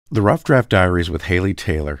The Rough Draft Diaries with Haley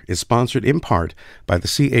Taylor is sponsored in part by the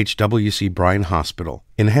CHWC Bryan Hospital,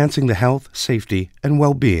 enhancing the health, safety, and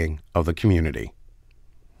well-being of the community.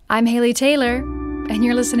 I'm Haley Taylor, and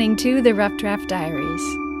you're listening to the Rough Draft Diaries.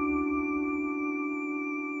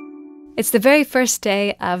 It's the very first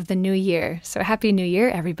day of the new year, so Happy New Year,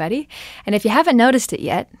 everybody. And if you haven't noticed it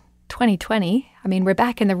yet, 2020, we're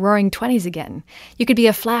back in the roaring 20s again. You could be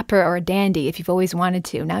a flapper or a dandy if you've always wanted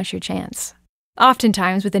to. Now's your chance.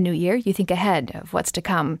 Oftentimes with the new year, you think ahead of what's to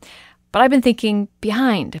come. But I've been thinking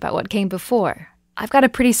behind about what came before. I've got a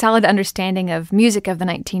pretty solid understanding of music of the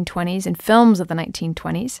 1920s and films of the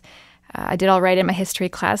 1920s. I did all right in my history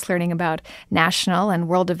class learning about national and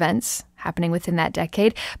world events happening within that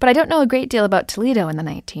decade, but I don't know a great deal about Toledo in the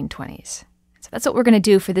 1920s. So that's what we're going to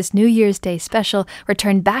do for this New Year's Day special,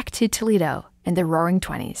 return back to Toledo in the roaring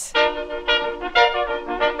 20s.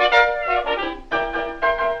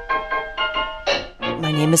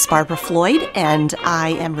 My name is Barbara Floyd, and I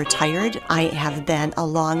am retired. I have been a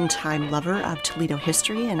long-time lover of Toledo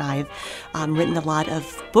history, and I've written a lot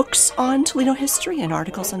of books on Toledo history and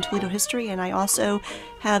articles on Toledo history, and I also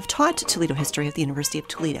have taught Toledo history at the University of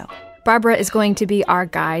Toledo. Barbara is going to be our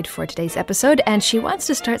guide for today's episode, and she wants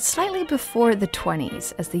to start slightly before the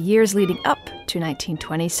 20s, as the years leading up to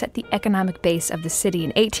 1920 set the economic base of the city. In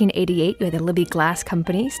 1888, you had the Libby Glass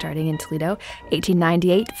Company starting in Toledo.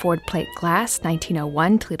 1898, Ford Plate Glass.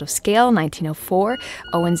 1901, Toledo Scale. 1904,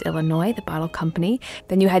 Owens, Illinois, the Bottle Company.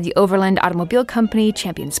 Then you had the Overland Automobile Company,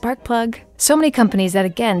 Champion Sparkplug. So many companies that,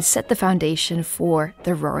 again, set the foundation for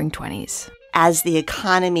the Roaring 20s. As the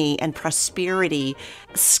economy and prosperity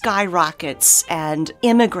skyrockets and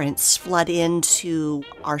immigrants flood into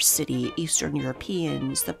our city, Eastern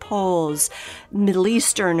Europeans, the Poles, Middle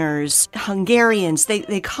Easterners, Hungarians,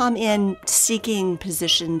 they come in seeking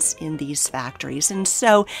positions in these factories. And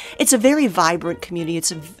so it's a very vibrant community.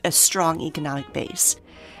 It's a strong economic base.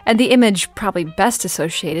 And the image probably best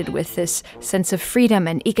associated with this sense of freedom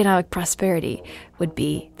and economic prosperity would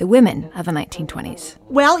be the women of the 1920s.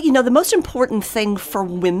 Well, the most important thing for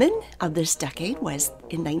women of this decade was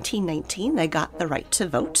in 1919, they got the right to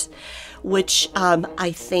vote, which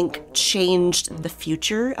I think changed the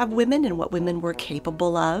future of women and what women were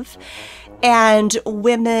capable of. And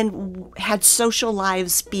women had social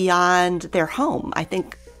lives beyond their home, I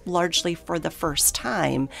think largely for the first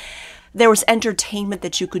time. There was entertainment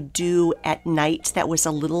that you could do at night that was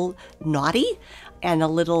a little naughty and a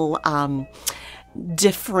little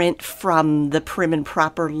different from the prim and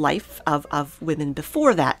proper life of women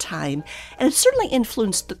before that time. And it certainly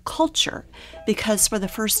influenced the culture because for the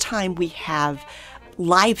first time we have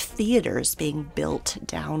live theaters being built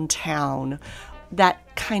downtown.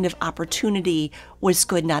 That kind of opportunity was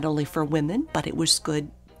good not only for women, but it was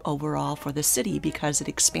good overall for the city because it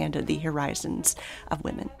expanded the horizons of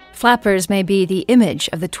women. Flappers may be the image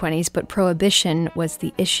of the 20s, but prohibition was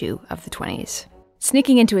the issue of the 20s.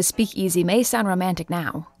 Sneaking into a speakeasy may sound romantic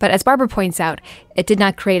now, but as Barbara points out, it did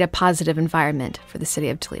not create a positive environment for the city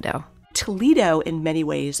of Toledo. Toledo, in many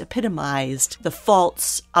ways, epitomized the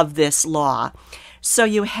faults of this law. So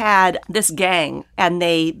you had this gang, and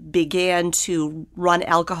they began to run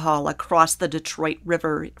alcohol across the Detroit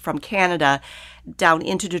River from Canada down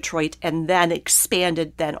into Detroit and then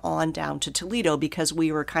expanded then on down to Toledo because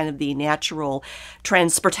we were kind of the natural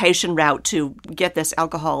transportation route to get this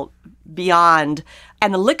alcohol beyond.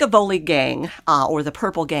 And the Lickavoli gang, or the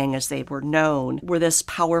Purple Gang as they were known, were this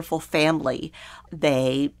powerful family.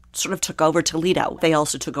 They sort of took over Toledo. They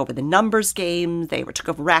also took over the numbers game. They took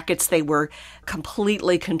over rackets. They were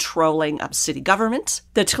completely controlling of city government.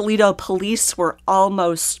 The Toledo police were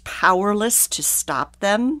almost powerless to stop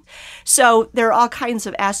them. So there are all kinds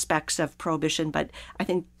of aspects of prohibition, but I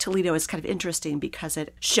think Toledo is kind of interesting because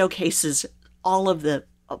it showcases all of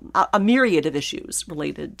a myriad of issues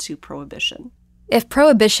related to prohibition. If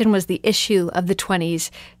prohibition was the issue of the 20s,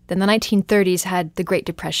 then the 1930s had the Great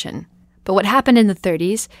Depression. But what happened in the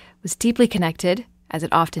 30s was deeply connected, as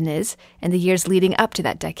it often is, in the years leading up to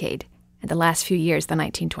that decade, and the last few years, the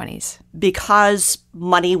 1920s. Because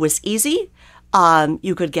money was easy,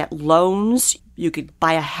 you could get loans, you could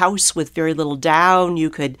buy a house with very little down,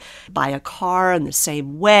 you could buy a car in the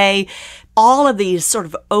same way. All of these sort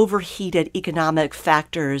of overheated economic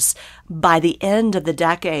factors, by the end of the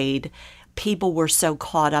decade, people were so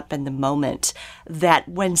caught up in the moment that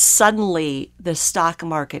when suddenly the stock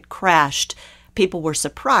market crashed, people were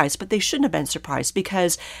surprised, but they shouldn't have been surprised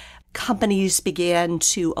because companies began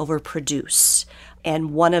to overproduce.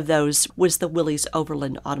 And one of those was the Willys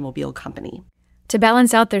Overland Automobile Company. To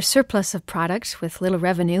balance out their surplus of products with little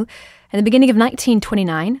revenue, in the beginning of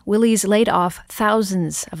 1929, Willys laid off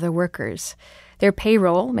thousands of their workers. Their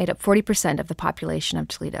payroll made up 40% of the population of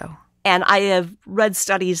Toledo. And I have read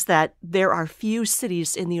studies that there are few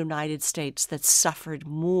cities in the United States that suffered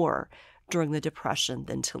more during the Depression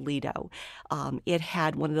than Toledo. It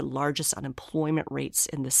had one of the largest unemployment rates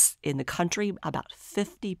in the country, about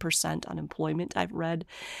 50% unemployment, I've read.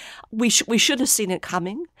 We should have seen it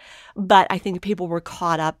coming, but I think people were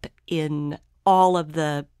caught up in all of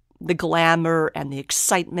the glamour and the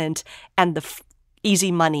excitement and the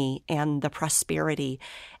easy money and the prosperity,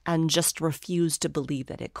 and just refused to believe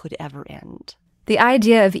that it could ever end. The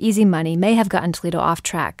idea of easy money may have gotten Toledo off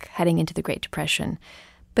track heading into the Great Depression.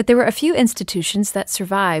 But there were a few institutions that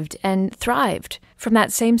survived and thrived from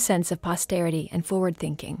that same sense of posterity and forward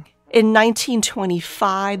thinking. In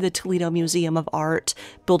 1925, the Toledo Museum of Art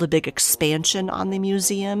built a big expansion on the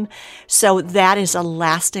museum. So that is a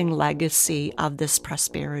lasting legacy of this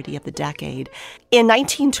prosperity of the decade. In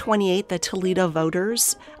 1928, the Toledo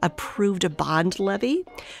voters approved a bond levy,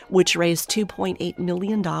 which raised $2.8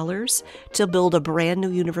 million to build a brand new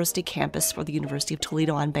university campus for the University of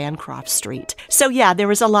Toledo on Bancroft Street. So yeah, there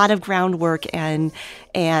was a lot of groundwork, and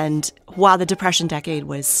while the Depression decade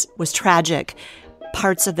was tragic,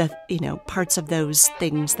 parts of those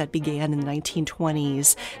things that began in the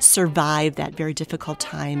 1920s survived that very difficult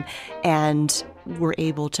time and were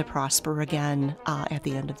able to prosper again at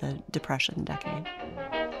the end of the Depression decade.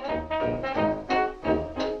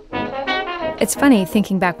 It's funny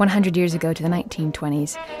thinking back 100 years ago to the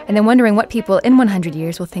 1920s and then wondering what people in 100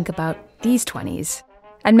 years will think about these 20s.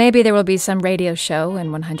 And maybe there will be some radio show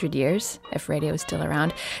in 100 years, if radio is still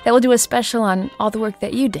around, that will do a special on all the work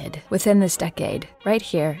that you did within this decade, right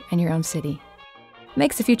here in your own city.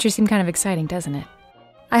 Makes the future seem kind of exciting, doesn't it?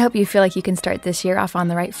 I hope you feel like you can start this year off on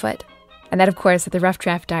the right foot, and that, of course, that the Rough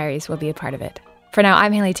Draft Diaries will be a part of it. For now,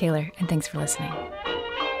 I'm Haley Taylor, and thanks for listening.